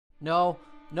No.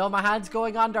 No, my hand's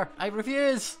going under. I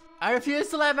refuse. I refuse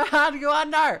to let my hand go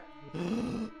under.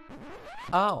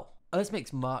 Oh, this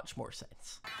makes much more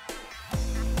sense.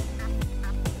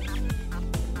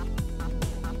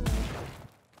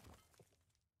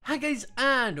 Hi guys,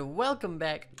 and welcome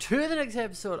back to the next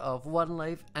episode of One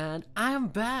Life, and I am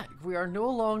back. We are no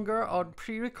longer on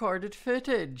pre-recorded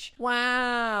footage.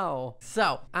 Wow.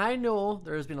 So, I know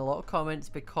there's been a lot of comments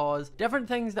because different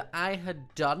things that I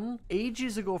had done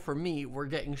ages ago for me were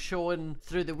getting shown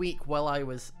through the week while I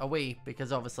was away,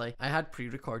 because obviously I had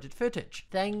pre-recorded footage.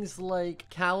 Things like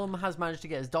Callum has managed to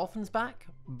get his dolphins back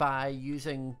by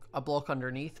using a block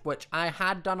underneath, which I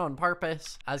had done on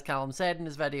purpose. As Callum said in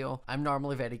his video, I'm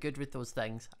normally very good with those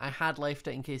things. I had left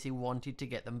it in case he wanted to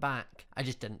get them back. I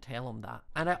just didn't tell him that.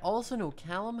 And I also know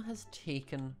Callum has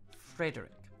taken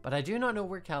Frederick. But I do not know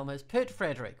where Callum has put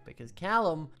Frederick, because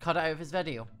Callum cut it out of his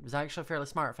video. It was actually fairly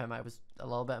smart of him. I was a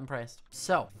little bit impressed.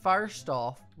 So, first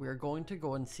off, we're going to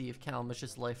go and see if Callum has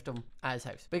just left him at his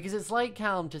house. Because it's like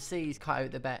Callum to say he's cut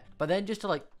out the bit, but then just to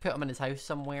like put him in his house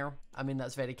somewhere. I mean,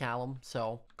 that's very Callum,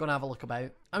 so gonna have a look about.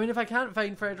 I mean, if I can't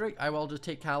find Frederick, I will just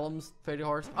take Callum's fairy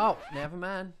horse. Oh, never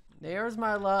mind. There's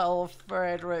my little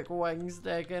Frederick wing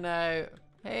sticking out.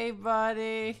 Hey,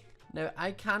 buddy. Now,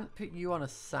 I can't put you on a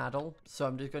saddle, so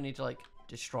I'm just going to need to, like,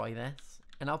 destroy this.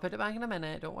 And I'll put it back in a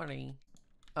minute, don't worry.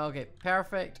 Okay,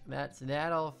 perfect. That's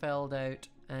that all filled out.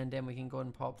 And then we can go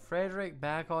and pop Frederick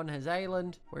back on his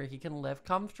island where he can live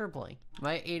comfortably.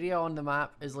 My area on the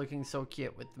map is looking so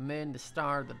cute with the moon, the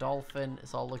star, the dolphin.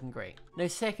 It's all looking great. Now,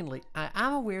 secondly, I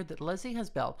am aware that Lizzie has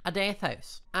built a death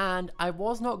house. And I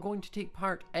was not going to take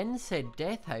part in said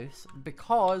death house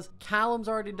because Callum's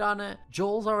already done it,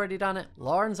 Joel's already done it,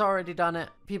 Lauren's already done it.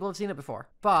 People have seen it before.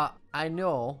 But I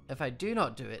know if I do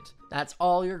not do it, that's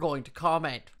all you're going to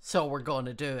comment. So we're going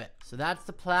to do it. So that's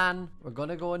the plan. We're going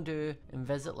to go and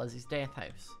visit Lizzie's death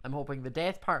house. I'm hoping the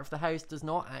death part of the house does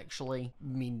not actually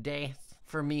mean death.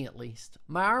 For me, at least.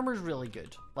 My armor's really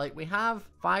good. Like, we have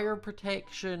fire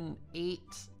protection 8,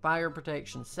 fire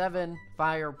protection 7,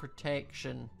 fire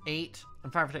protection 8,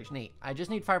 and fire protection 8. I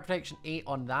just need fire protection 8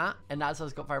 on that, and that's how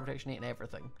it's got fire protection 8 and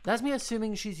everything. That's me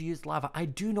assuming she's used lava. I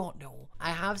do not know. I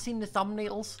have seen the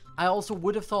thumbnails. I also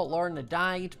would have thought Lauren had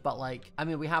died, but like, I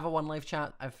mean, we have a One Life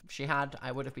chat. If she had,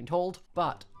 I would have been told.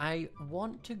 But I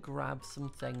want to grab some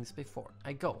things before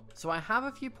I go. So I have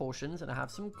a few potions, and I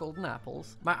have some golden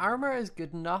apples. My armor is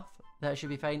good enough that should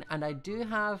be fine, and I do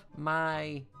have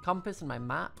my compass and my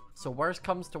map, so worst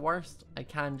comes to worst, I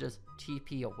can just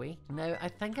TP away. Now, I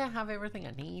think I have everything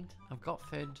I need. I've got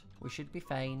food. We should be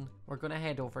fine. We're gonna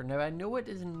head over. Now, I know it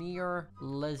is near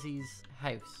Lizzie's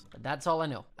house, but that's all I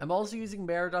know. I'm also using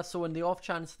Merida, so in the off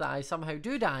chance that I somehow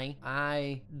do die,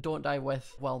 I don't die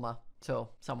with Wilma. So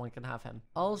someone can have him.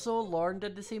 Also, Lauren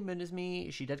did the same moon as me.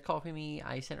 She did copy me.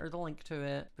 I sent her the link to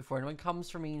it. Before anyone comes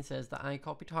for me and says that I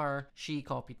copied her, she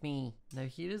copied me. Now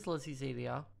here is Lizzie's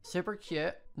area. Super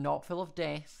cute. Not full of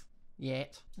death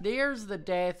yet. There's the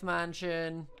death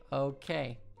mansion.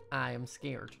 Okay. I am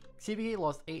scared. CBK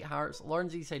lost 8 hearts. Lauren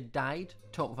Z said died.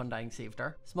 Total Fun Dying saved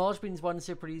her. Smallish Beans 1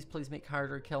 super ease. Please make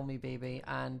harder. Kill me, baby.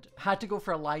 And had to go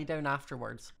for a lie down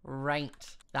afterwards. Right.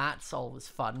 That's always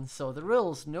fun. So the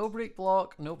rules: no break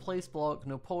block, no place block,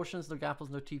 no potions, no gapples,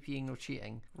 no TPing, no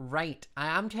cheating. Right. I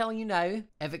am telling you now,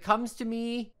 if it comes to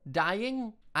me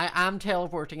dying, I am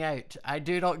teleporting out. I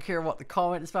do not care what the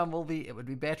comment spam will be. It would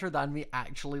be better than me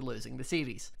actually losing the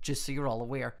series. Just so you're all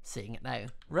aware, saying it now.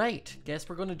 Right, guess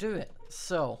we're going to do it.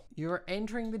 So, you're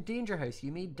entering the danger house.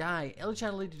 You may die. LI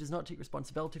Channel Lady does not take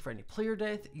responsibility for any player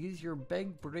death. Use your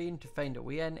big brain to find a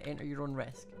way in. Enter your own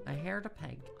risk. I heard a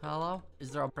pig. Hello?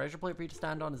 Is there a pressure plate for you to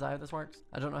stand on? Is that how this works?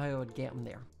 I don't know how I would get him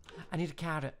there. I need a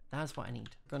carrot. That's what I need.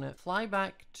 Gonna fly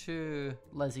back to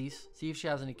Lizzie's, see if she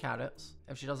has any carrots.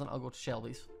 If she doesn't, I'll go to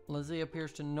Shelby's. Lizzie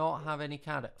appears to not have any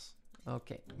carrots.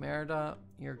 Okay, Merida,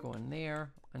 you're going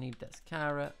there. I need this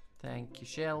carrot. Thank you,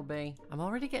 Shelby. I'm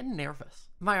already getting nervous.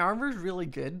 My armor's really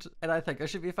good, and I think I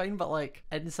should be fine, but like,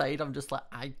 inside I'm just like,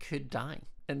 I could die.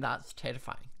 And that's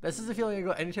terrifying. This is the feeling I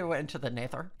got anytime I went into the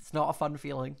nether. It's not a fun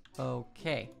feeling.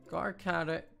 Okay, got our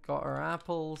carrot. Got our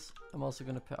apples. I'm also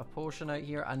going to put a potion out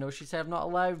here. I know she said I'm not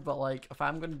allowed, but like, if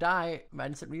I'm going to die, my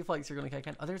instant reflex are going to kick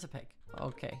in. Oh, there's a pig.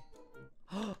 Okay.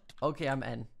 Okay, I'm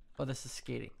in. Oh, this is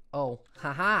scary. Oh,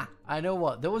 haha. I know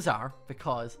what those are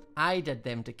because I did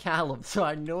them to Callum, so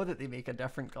I know that they make a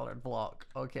different colored block.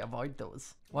 Okay, avoid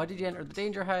those. Why did you enter the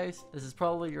danger house? This is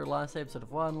probably your last episode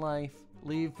of One Life.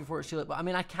 Leave before it's too late. But I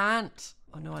mean, I can't.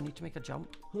 Oh no, I need to make a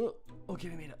jump. Okay,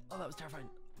 we made it. Oh, that was terrifying.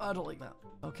 I don't like that.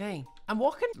 Okay. I'm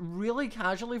walking really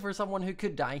casually for someone who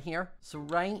could die here. So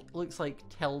right looks like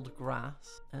tilled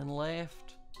grass and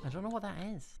left I don't know what that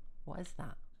is. What is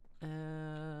that?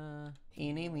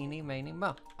 Eeny, meeny, miny,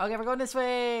 mo. Okay, we're going this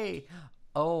way.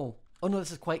 Oh. Oh no,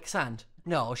 this is quicksand.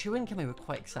 No, she wouldn't come in with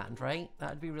quicksand, right?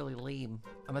 That'd be really lame.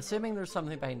 I'm assuming there's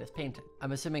something behind this painting.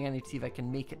 I'm assuming I need to see if I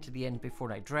can make it to the end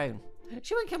before I drown.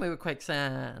 She wouldn't come in with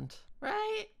quicksand,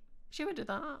 right? She would do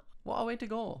that. What a way to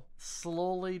go.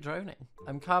 Slowly drowning.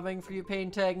 I'm coming for you,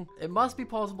 painting. It must be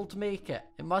possible to make it.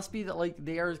 It must be that like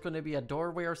there's going to be a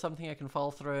doorway or something I can fall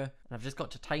through. And I've just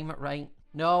got to time it right.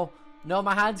 No, no,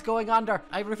 my hand's going under.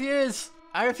 I refuse.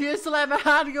 I refuse to let my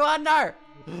hand go under.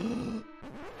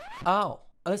 Oh,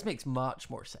 this makes much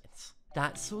more sense.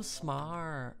 That's so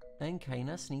smart and kind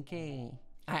of sneaky.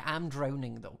 I am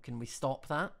drowning though. Can we stop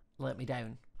that? Let me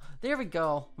down. There we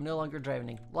go. I'm no longer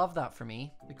drowning. Love that for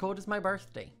me. The code is my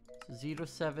birthday.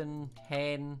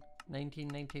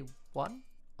 07/10/1991.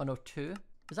 Oh no, 2.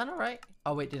 Is that not right?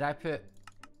 Oh wait, did I put...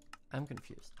 I'm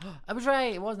confused. I was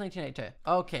right. It was 1992.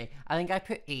 Okay, I think I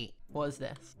put 8. What is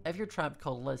this? If you're trapped,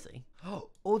 call Lizzie. Oh,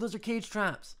 those are cage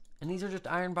traps. And these are just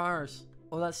iron bars.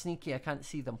 Oh, that's sneaky. I can't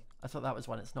see them. I thought that was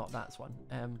one. It's not. That's one.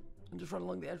 I'm just running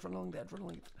along the edge, running along the edge, running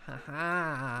along the edge. Ha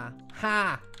ha.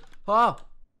 Ha. Oh.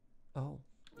 Oh.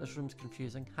 This room's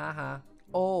confusing. Ha ha.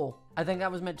 Oh. I think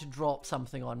that was meant to drop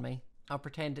something on me. I'll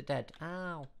pretend it did.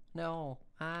 Ow. No.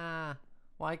 Ah.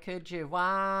 Why could you?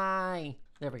 Why?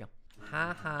 There we go.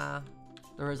 Ha ha.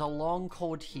 There is a long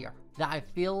code here that I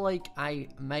feel like I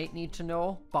might need to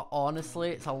know, but honestly,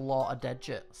 it's a lot of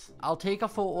digits. I'll take a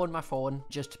photo on my phone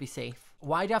just to be safe.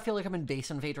 Why do I feel like I'm in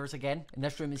Base Invaders again? And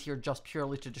this room is here just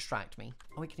purely to distract me.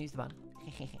 Oh, we can use the button.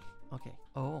 Okay.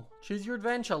 Oh. Choose your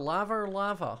adventure. Lava or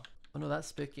lava? Oh no, that's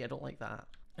spooky. I don't like that.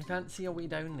 I can't see a way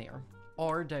down there.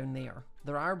 Or down there.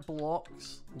 There are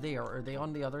blocks there. Are they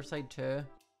on the other side too?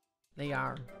 They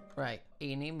are. Right.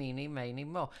 Eeny, meeny, miny,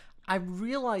 mo. I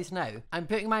realise now, I'm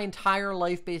putting my entire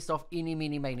life based off eeny,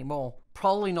 meeny, miny, mo.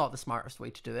 Probably not the smartest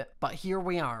way to do it, but here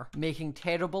we are, making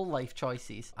terrible life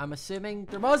choices. I'm assuming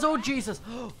there was... Oh, Jesus!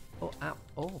 Oh, ow.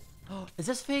 Oh. Is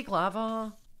this fake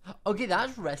lava? Okay,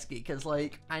 that's risky, because,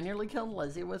 like, I nearly killed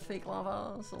Lizzie with fake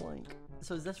lava, so, like...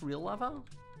 So is this real lava?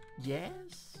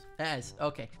 Yes? It is.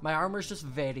 Okay. My armor's just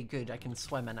very good. I can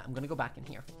swim in it. I'm gonna go back in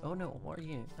here. Oh, no. What are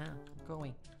you? Ah, go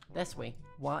away. This way.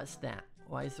 What's that?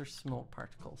 Why is there smoke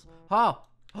particles? Oh!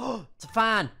 Oh! It's a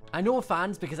fan! I know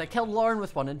fans because I killed Lauren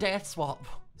with one in Death Swap.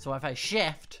 So if I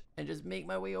shift and just make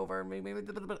my way over, maybe... Ha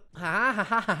ha ha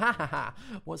ha ha ha ha!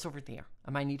 What's over there?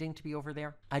 Am I needing to be over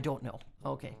there? I don't know.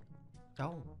 Okay.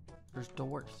 Oh. There's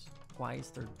doors. Why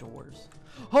is there doors?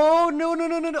 Oh, no, no,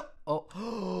 no, no, no!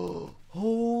 Oh.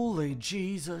 Holy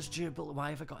Jesus, Jubilee.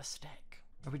 Why have I got a stick?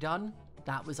 Are we done?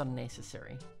 That was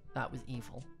unnecessary. That was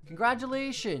evil.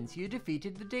 Congratulations, you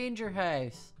defeated the danger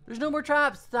house. There's no more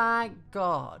traps, thank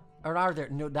God. Or are there?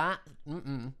 No, that,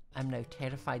 I'm now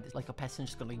terrified that like a piston's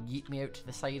just gonna yeet me out to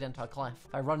the side into a cliff.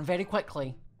 If I run very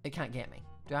quickly, it can't get me.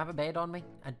 Do I have a bed on me?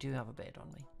 I do have a bed on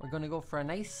me. We're gonna go for a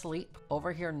nice sleep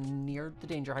over here near the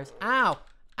danger house. Ow!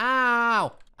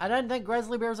 Ow! I didn't think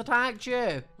grizzly bears attacked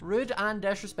you. Rude and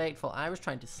disrespectful. I was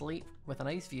trying to sleep with a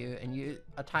nice view and you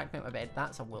attacked me at my bed.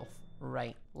 That's a wolf.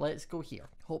 Right, let's go here.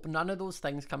 Hope none of those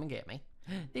things come and get me.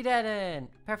 They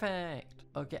didn't. Perfect.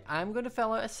 Okay, I'm going to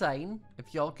fill out a sign.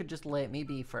 If y'all could just let me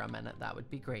be for a minute, that would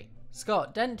be great.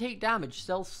 Scott, didn't take damage.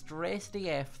 Still stressed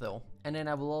AF though. And then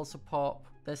I will also pop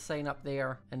this sign up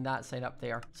there and that sign up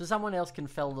there. So someone else can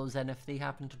fill those in if they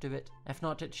happen to do it. If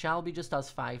not, it shall be just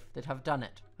us 5 that have done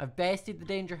it. I've bested the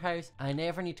danger house. I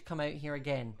never need to come out here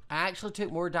again. I actually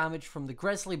took more damage from the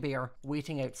grizzly bear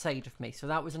waiting outside of me. So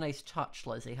that was a nice touch,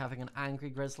 Lizzie, having an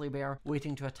angry grizzly bear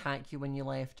waiting to attack you when you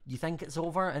left. You think it's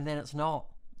over and then it's not.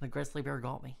 The grizzly bear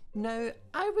got me. Now,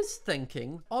 I was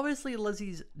thinking, obviously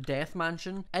Lizzie's death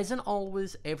mansion isn't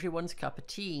always everyone's cup of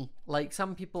tea. Like,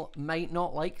 some people might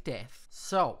not like death.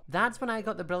 So, that's when I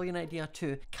got the brilliant idea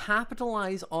to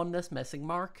capitalize on this missing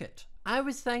market. I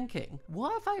was thinking,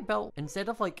 what if I built, instead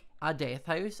of like a death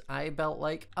house, I built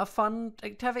like a fun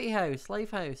activity house,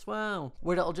 life house, wow.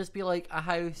 Where it'll just be like a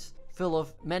house full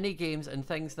of mini games and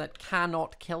things that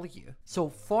cannot kill you. So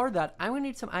for that, I'm gonna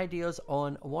need some ideas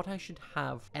on what I should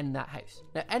have in that house.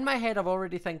 Now in my head, I'm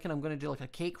already thinking I'm gonna do like a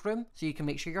cake room so you can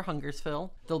make sure your hunger's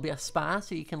full. There'll be a spa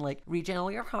so you can like regen all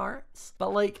your hearts.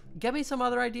 But like, give me some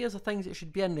other ideas of things that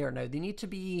should be in there now. They need to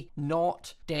be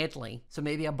not deadly. So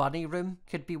maybe a bunny room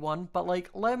could be one. But like,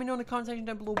 let me know in the comment section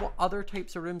down below what other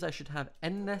types of rooms I should have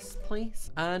in this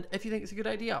place. And if you think it's a good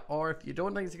idea, or if you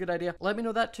don't think it's a good idea, let me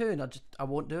know that too and I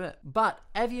won't do it. But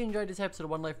if you enjoyed this episode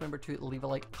of One Life, remember to leave a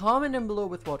like, comment down below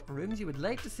with what rooms you would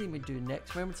like to see me do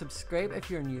next. Remember to subscribe if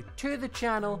you're new to the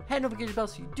channel, hit notification bell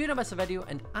so you do not miss a video,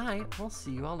 and I will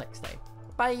see you all next time.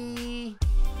 Bye.